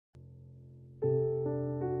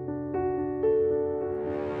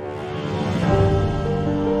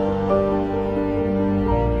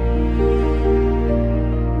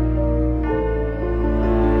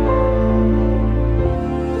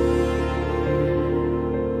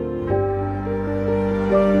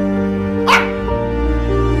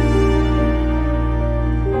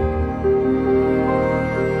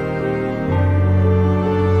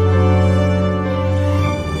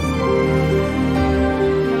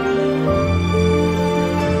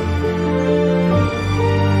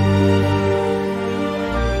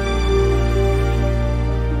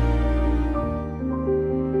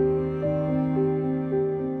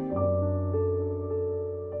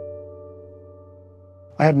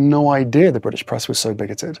I had no idea the British press was so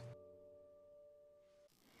bigoted.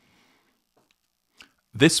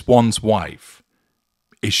 This one's wife.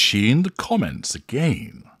 Is she in the comments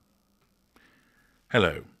again?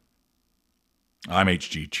 Hello. I'm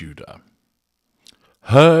H.G. Tudor.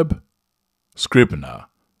 Herb Scribner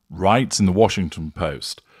writes in the Washington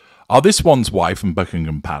Post, are this one's wife and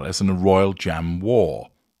Buckingham Palace in a royal jam war?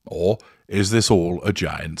 Or is this all a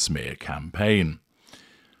giant smear campaign?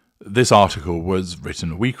 This article was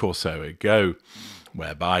written a week or so ago,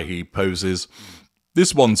 whereby he poses,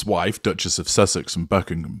 this one's wife, Duchess of Sussex and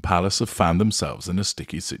Buckingham Palace, have found themselves in a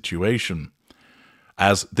sticky situation.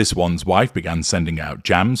 As this one's wife began sending out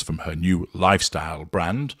jams from her new lifestyle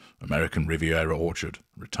brand, American Riviera Orchard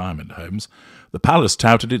Retirement Homes, the palace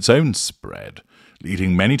touted its own spread,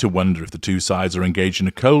 leading many to wonder if the two sides are engaged in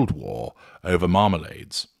a cold war over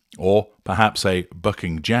marmalades, or perhaps a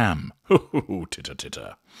bucking jam. Titter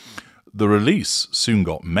titter. The release soon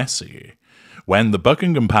got messy when the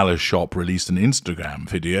Buckingham Palace shop released an Instagram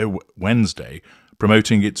video Wednesday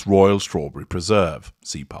promoting its Royal Strawberry Preserve.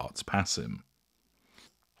 See parts passim.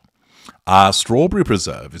 Our strawberry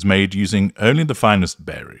preserve is made using only the finest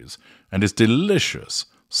berries and is delicious,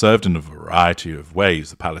 served in a variety of ways,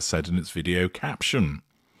 the palace said in its video caption.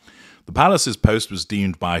 The palace's post was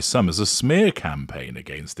deemed by some as a smear campaign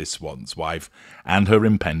against this one's wife and her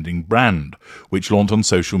impending brand, which launched on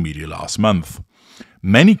social media last month.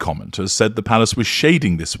 Many commenters said the palace was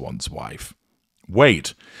shading this one's wife.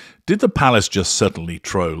 Wait, did the palace just suddenly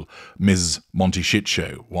troll Ms. Monty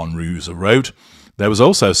Shitshow? One user wrote. There was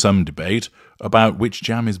also some debate about which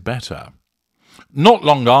jam is better. Not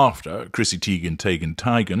long after, Chrissy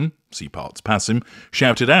Teigen, see parts passim,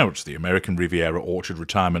 shouted out the American Riviera Orchard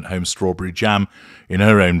Retirement Home strawberry jam in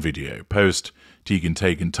her own video post.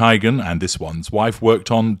 Teigen and this one's wife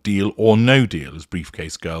worked on Deal or No Deal as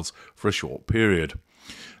briefcase girls for a short period.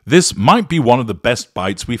 This might be one of the best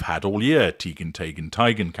bites we've had all year,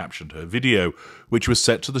 Teigen captioned her video, which was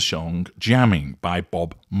set to the song Jamming by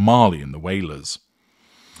Bob Marley and the Wailers.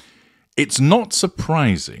 It's not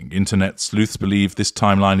surprising internet sleuths believe this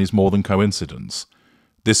timeline is more than coincidence.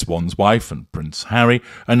 This one's wife and Prince Harry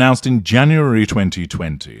announced in January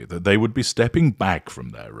 2020 that they would be stepping back from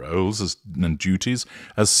their roles and duties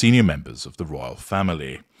as senior members of the royal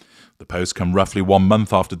family. The post come roughly 1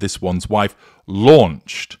 month after this one's wife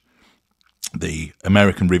launched the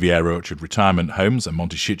American Riviera Orchard Retirement Homes, a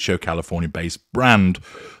Monty Shitshow California-based brand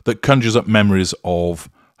that conjures up memories of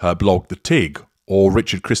her blog The Tig or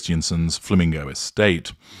Richard Christiansen's Flamingo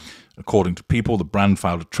Estate. According to People, the brand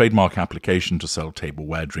filed a trademark application to sell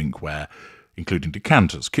tableware, drinkware, including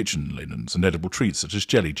decanters, kitchen linens, and edible treats such as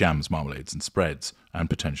jelly, jams, marmalades, and spreads, and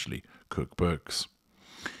potentially cookbooks.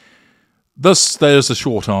 Thus, there's a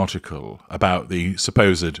short article about the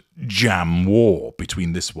supposed jam war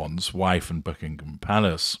between this one's wife and Buckingham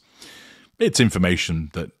Palace. It's information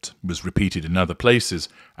that was repeated in other places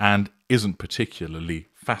and isn't particularly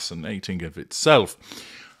fascinating of itself.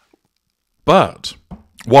 But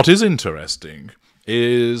what is interesting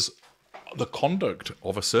is the conduct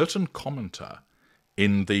of a certain commenter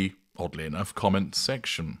in the, oddly enough, comments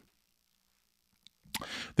section.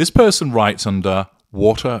 This person writes under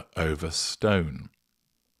Water Over Stone.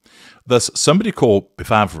 Thus, somebody called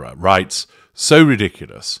Bifavra writes, so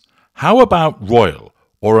ridiculous. How about Royal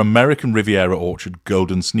or American Riviera Orchard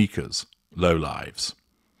Golden Sneakers? Low lives.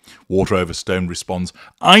 Water Over Stone responds,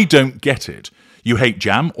 I don't get it. You hate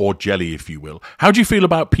jam, or jelly if you will. How do you feel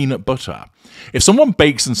about peanut butter? If someone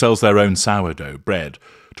bakes and sells their own sourdough bread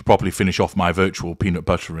to properly finish off my virtual peanut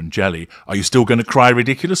butter and jelly, are you still going to cry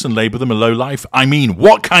ridiculous and label them a low life? I mean,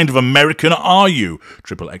 what kind of American are you?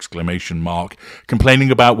 Triple exclamation mark. Complaining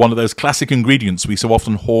about one of those classic ingredients we so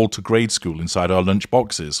often haul to grade school inside our lunch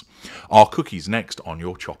boxes. Are cookies next on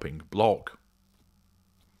your chopping block?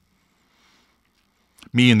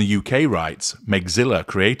 Me in the UK writes, Megzilla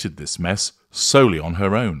created this mess solely on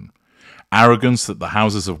her own. Arrogance that the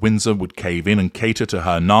houses of Windsor would cave in and cater to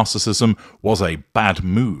her narcissism was a bad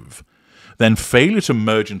move. Then failure to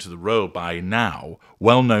merge into the role by now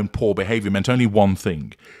well-known poor behaviour meant only one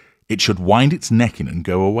thing. It should wind its neck in and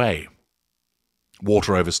go away.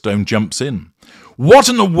 Water Over Stone jumps in. What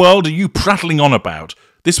in the world are you prattling on about?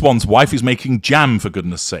 This one's wife is making jam, for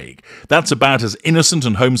goodness sake. That's about as innocent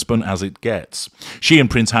and homespun as it gets. She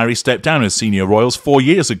and Prince Harry stepped down as senior royals 4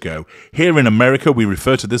 years ago. Here in America, we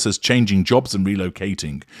refer to this as changing jobs and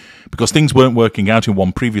relocating. Because things weren't working out in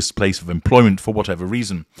one previous place of employment for whatever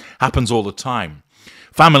reason. Happens all the time.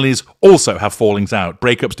 Families also have fallings out,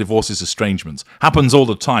 breakups, divorces, estrangements. Happens all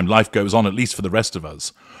the time. Life goes on, at least for the rest of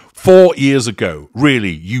us. 4 years ago.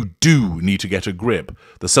 Really, you do need to get a grip.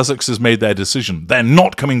 The Sussexes made their decision. They're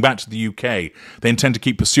not coming back to the UK. They intend to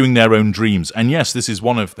keep pursuing their own dreams. And yes, this is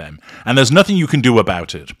one of them. And there's nothing you can do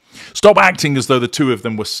about it. Stop acting as though the two of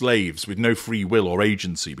them were slaves with no free will or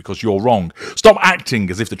agency, because you're wrong. Stop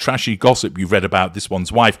acting as if the trashy gossip you've read about this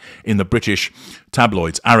one's wife in the British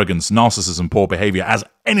tabloids, arrogance, narcissism, poor behaviour, has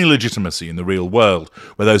any legitimacy in the real world,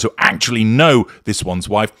 where those who actually know this one's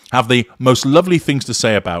wife have the most lovely things to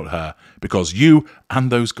say about her, because you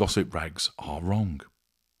and those gossip rags are wrong.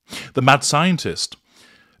 The mad scientist.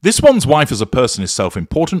 This one's wife as a person is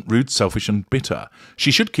self-important, rude, selfish and bitter.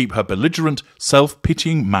 She should keep her belligerent,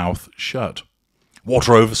 self-pitying mouth shut.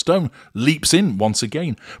 Water over stone leaps in once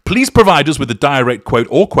again. Please provide us with a direct quote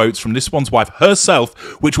or quotes from this one's wife herself,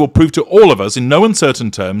 which will prove to all of us in no uncertain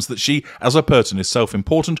terms that she, as a person, is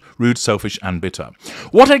self-important, rude, selfish and bitter.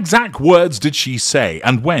 What exact words did she say,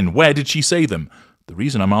 and when? Where did she say them? The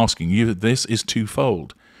reason I'm asking you this is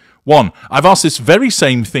twofold. 1. I've asked this very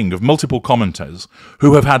same thing of multiple commenters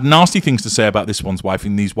who have had nasty things to say about this one's wife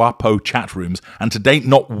in these WAPO chat rooms, and to date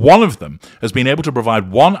not one of them has been able to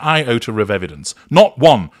provide one iota of evidence. Not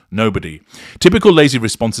one. Nobody. Typical lazy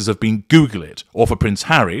responses have been Google it, or for Prince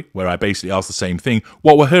Harry, where I basically asked the same thing,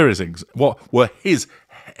 what were his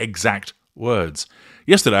exact words?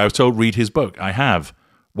 Yesterday I was told read his book. I have.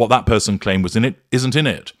 What that person claimed was in it isn't in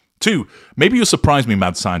it. 2, maybe you surprise me,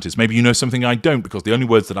 mad scientist. Maybe you know something I don't, because the only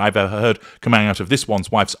words that I've ever heard coming out of this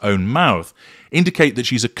one's wife's own mouth indicate that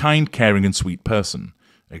she's a kind, caring and sweet person,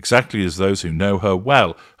 exactly as those who know her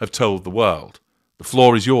well have told the world. The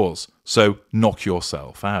floor is yours, so knock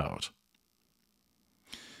yourself out.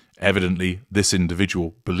 Evidently, this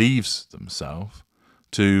individual believes themselves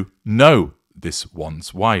to know this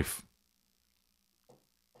one's wife.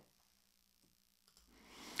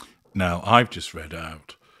 Now, I've just read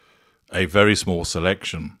out a very small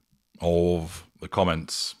selection of the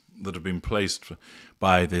comments that have been placed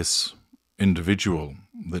by this individual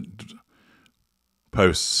that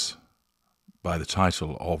posts by the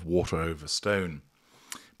title of Water Over Stone.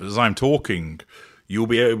 But as I'm talking, you'll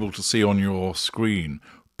be able to see on your screen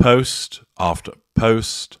post after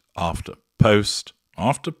post after post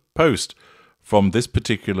after post from this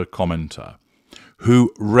particular commenter,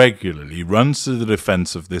 who regularly runs to the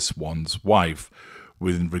defense of this one's wife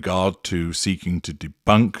with regard to seeking to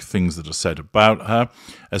debunk things that are said about her,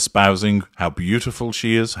 espousing how beautiful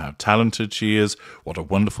she is, how talented she is, what a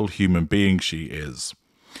wonderful human being she is.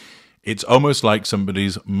 It's almost like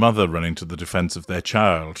somebody's mother running to the defense of their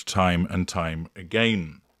child time and time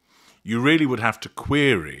again. You really would have to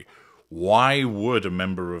query, why would a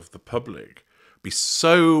member of the public be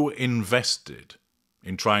so invested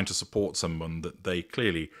in trying to support someone that they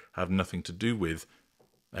clearly have nothing to do with,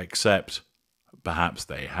 except perhaps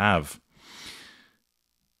they have.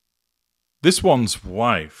 This one's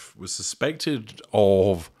wife was suspected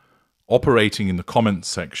of operating in the comments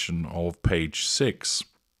section of page 6,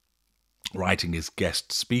 writing as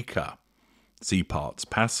guest speaker. See parts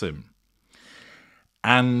passim.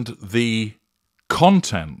 And the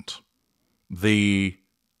content, the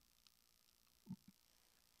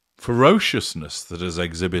ferociousness that is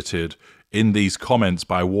exhibited in these comments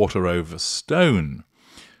by Water Over Stone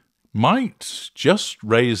might just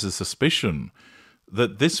raise the suspicion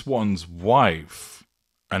that this one's wife,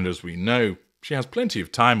 and as we know, she has plenty of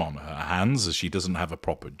time on her hands as she doesn't have a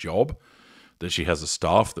proper job, that she has a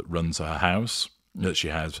staff that runs her house, that she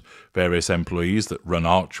has various employees that run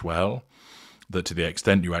Archwell, that to the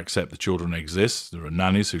extent you accept the children exist, there are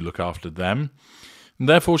nannies who look after them, and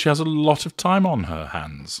therefore she has a lot of time on her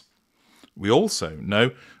hands. We also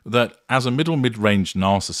know that as a mid-range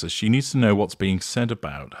narcissist, she needs to know what's being said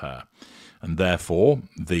about her. And therefore,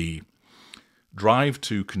 the drive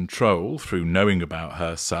to control through knowing about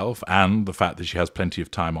herself and the fact that she has plenty of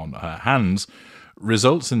time on her hands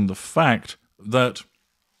results in the fact that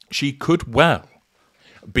she could well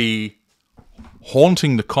be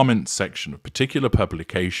haunting the comments section of particular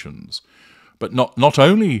publications, but not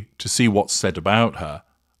only to see what's said about her,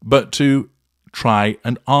 but to try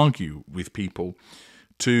and argue with people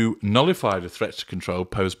to nullify the threat to control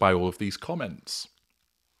posed by all of these comments.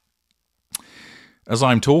 As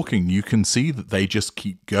I'm talking, you can see that they just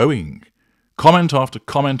keep going. Comment after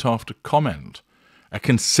comment after comment. A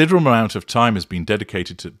considerable amount of time has been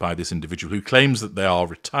dedicated by this individual who claims that they are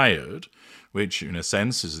retired, which in a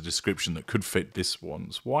sense is a description that could fit this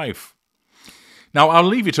one's wife. Now, I'll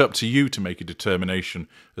leave it up to you to make a determination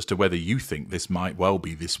as to whether you think this might well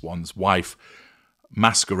be this one's wife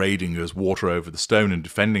masquerading as Water Over the Stone and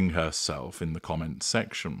defending herself in the comments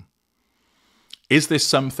section. Is this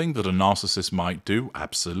something that a narcissist might do?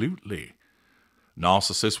 Absolutely.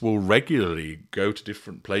 Narcissists will regularly go to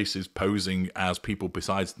different places posing as people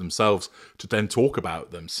besides themselves to then talk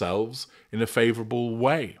about themselves in a favourable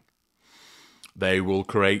way. They will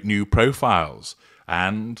create new profiles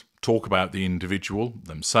and talk about the individual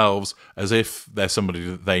themselves as if they're somebody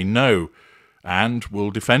that they know, and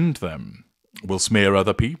will defend them, will smear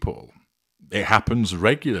other people. It happens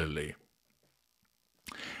regularly.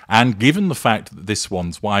 And given the fact that this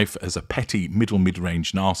one's wife is a petty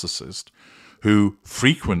mid-range narcissist who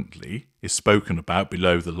frequently is spoken about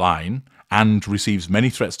below the line and receives many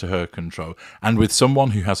threats to her control, and with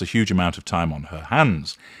someone who has a huge amount of time on her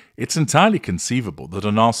hands, it's entirely conceivable that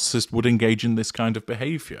a narcissist would engage in this kind of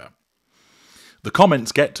behaviour. The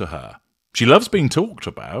comments get to her. She loves being talked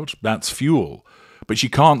about, that's fuel, but she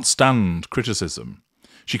can't stand criticism.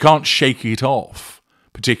 She can't shake it off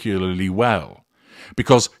particularly well,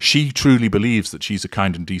 because she truly believes that she's a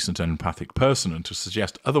kind and decent and empathic person, and to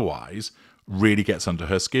suggest otherwise really gets under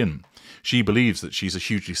her skin. She believes that she's a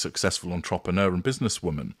hugely successful entrepreneur and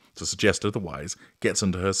businesswoman. To suggest otherwise gets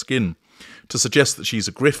under her skin. To suggest that she's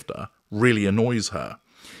a grifter really annoys her,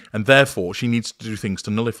 and therefore she needs to do things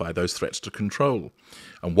to nullify those threats to control.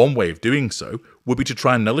 And one way of doing so would be to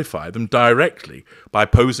try and nullify them directly by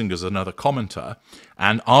posing as another commenter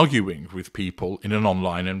and arguing with people in an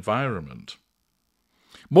online environment.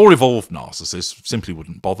 More evolved narcissists simply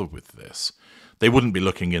wouldn't bother with this. They wouldn't be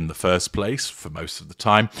looking in the first place for most of the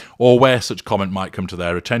time, or where such comment might come to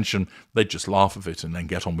their attention, they'd just laugh at it and then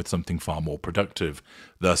get on with something far more productive,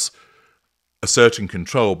 thus asserting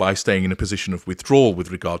control by staying in a position of withdrawal with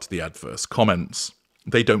regard to the adverse comments.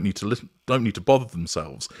 They don't need to bother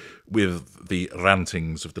themselves with the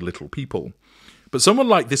rantings of the little people. But someone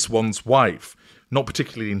like this one's wife, not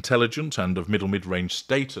particularly intelligent and of mid-range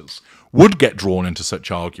status, would get drawn into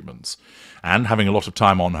such arguments, and having a lot of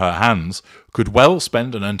time on her hands, could well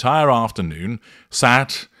spend an entire afternoon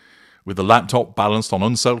sat with the laptop balanced on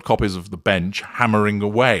unsold copies of The Bench, hammering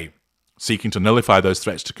away, seeking to nullify those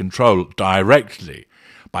threats to control directly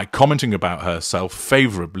by commenting about herself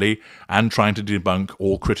favourably and trying to debunk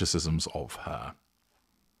all criticisms of her.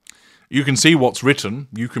 You can see what's written,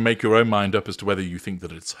 you can make your own mind up as to whether you think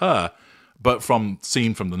that it's her, but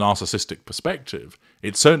seen from the narcissistic perspective,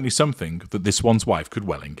 it's certainly something that this one's wife could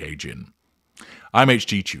well engage in. I'm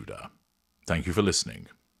H.G. Tudor. Thank you for listening.